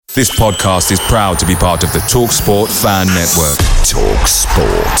This podcast is proud to be part of the TalkSport Fan Network.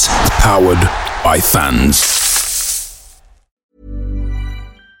 TalkSport. Powered by fans.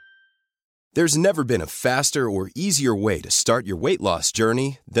 There's never been a faster or easier way to start your weight loss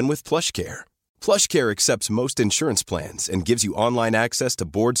journey than with PlushCare. PlushCare accepts most insurance plans and gives you online access to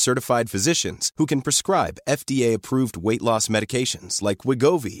board-certified physicians who can prescribe FDA-approved weight loss medications like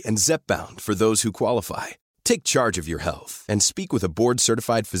Wegovy and Zepbound for those who qualify. Take charge of your health and speak with a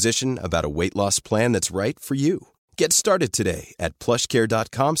board-certified physician about a weight loss plan that's right for you. Get started today at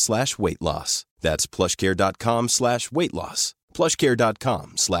plushcare.com/weight loss. That's plushcare.com/weight loss.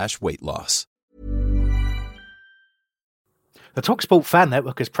 plushcare.com/weight loss. The TalkSport Fan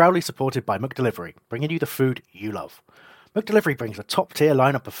Network is proudly supported by McDelivery, bringing you the food you love. McDelivery brings a top-tier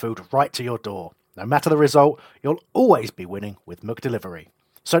lineup of food right to your door. No matter the result, you'll always be winning with McDelivery.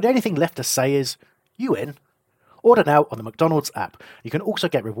 So the only thing left to say is, you in? Order now on the McDonald's app. You can also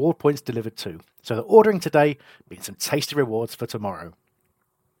get reward points delivered too, so that ordering today means some tasty rewards for tomorrow.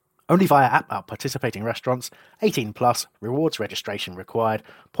 Only via app at participating restaurants, 18 plus, rewards registration required,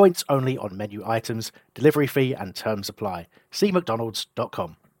 points only on menu items, delivery fee and terms apply. See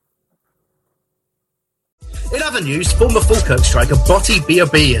mcdonalds.com. In other news, former Falkirk striker Botti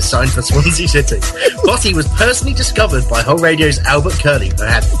B.O.B. is signed for Swansea City. Botti was personally discovered by Hull Radio's Albert Curley, who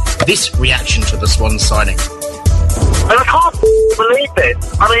had this reaction to the Swans signing. And I can't believe this.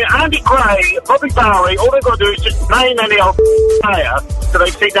 I mean, Andy Gray, Bobby Bowery, all they've got to do is just name any old player so they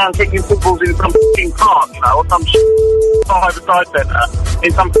sit down kicking footballs in some park, you know, or some five-a-side centre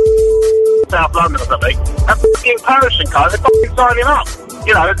in some South London or something. And fucking Parish and Co, they're fucking signing up.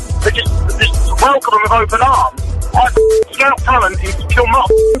 You know, they just welcome them with open arms. I scout talent in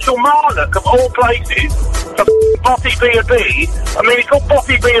Kilmarnock of all places for Botti B.O.B. I mean, it's called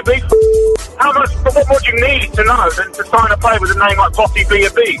Botti B.O.B. How much? What more do you need to know than to sign a player with a name like Botti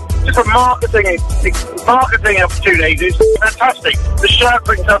B.O.B.? Just for marketing opportunities, it's fantastic. The shirt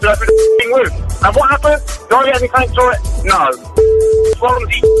brings up the f***ing roof. And what happened? Do I get any thanks for it? No.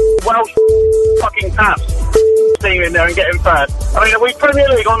 Swansea, Welsh, fucking taps. Team in there and getting third. I mean, are we Premier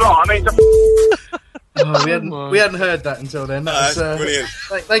League or not? I mean, we hadn't heard that until then. That's brilliant.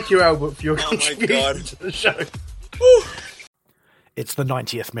 Thank you, Albert, for your contribution to the show. It's the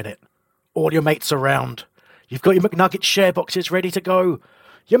 90th minute. All your mates around. You've got your McNugget share boxes ready to go.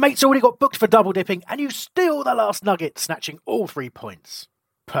 Your mate's already got booked for double dipping, and you steal the last nugget, snatching all 3 points.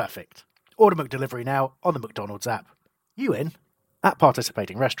 Perfect. Order McDelivery now on the McDonald's app. You in? At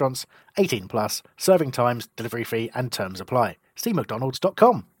participating restaurants, 18 plus, serving times, delivery fee and terms apply. See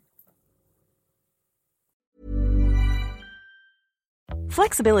mcdonalds.com.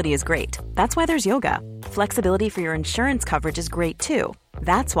 Flexibility is great. That's why there's yoga. Flexibility for your insurance coverage is great too.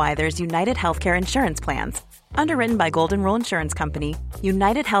 That's why there's United Healthcare Insurance Plans. Underwritten by Golden Rule Insurance Company,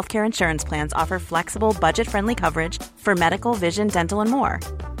 United Healthcare Insurance Plans offer flexible, budget-friendly coverage for medical, vision, dental, and more.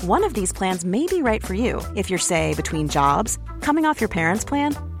 One of these plans may be right for you if you're, say, between jobs, coming off your parents'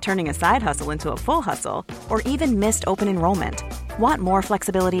 plan, turning a side hustle into a full hustle, or even missed open enrollment. Want more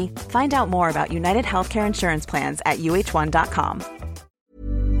flexibility? Find out more about United Healthcare Insurance Plans at uh1.com.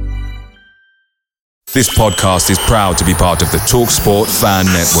 This podcast is proud to be part of the TalkSport Fan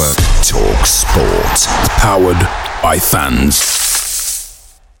Network. TalkSport. Powered by fans.